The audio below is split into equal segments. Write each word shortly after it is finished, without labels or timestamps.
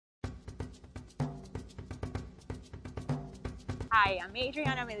Hi, I'm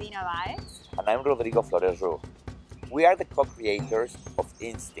Adriana Medina Baez. And I'm Rodrigo Flores-Ru. We are the co-creators of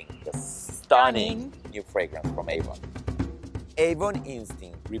Instinct, the stunning new fragrance from AVON. AVON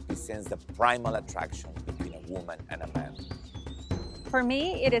Instinct represents the primal attraction between a woman and a man. For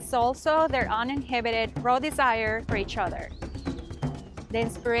me, it is also their uninhibited, raw desire for each other. The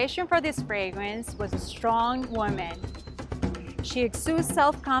inspiration for this fragrance was a strong woman. She exudes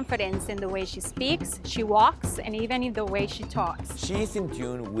self-confidence in the way she speaks, she walks, and even in the way she talks. She is in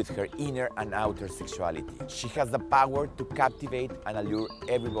tune with her inner and outer sexuality. She has the power to captivate and allure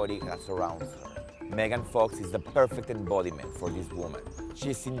everybody that surrounds her. Megan Fox is the perfect embodiment for this woman.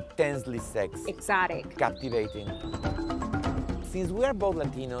 She is intensely sexy, exotic, captivating. Since we are both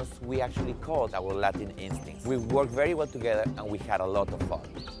Latinos, we actually called our Latin instincts. We worked very well together and we had a lot of fun.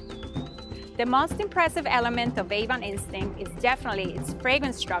 The most impressive element of AVON Instinct is definitely its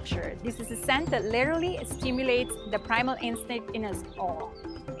fragrance structure. This is a scent that literally stimulates the primal instinct in us all.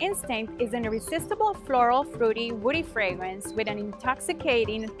 Instinct is an irresistible floral, fruity, woody fragrance with an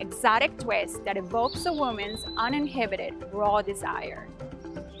intoxicating, exotic twist that evokes a woman's uninhibited, raw desire.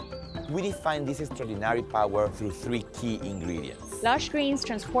 We define this extraordinary power through three key ingredients. Lush greens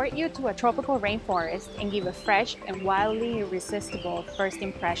transport you to a tropical rainforest and give a fresh and wildly irresistible first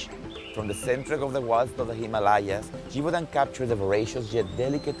impression. From the center of the wilds of the Himalayas, Givaudan captures the voracious yet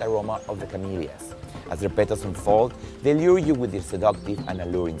delicate aroma of the camellias. As their petals unfold, they lure you with their seductive and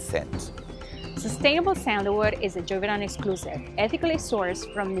alluring scent. Sustainable sandalwood is a Givaudan exclusive, ethically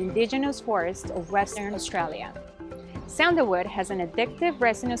sourced from the indigenous forests of Western Australia. Sandalwood has an addictive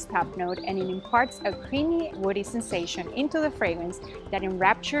resinous top note and it imparts a creamy, woody sensation into the fragrance that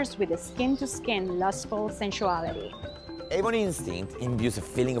enraptures with a skin-to-skin, lustful sensuality. AVON Instinct imbues a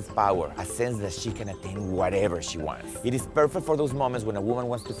feeling of power, a sense that she can attain whatever she wants. It is perfect for those moments when a woman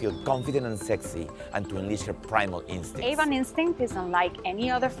wants to feel confident and sexy and to unleash her primal instincts. AVON Instinct is unlike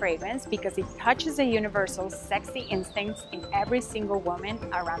any other fragrance because it touches the universal sexy instincts in every single woman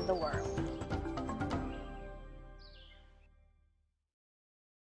around the world.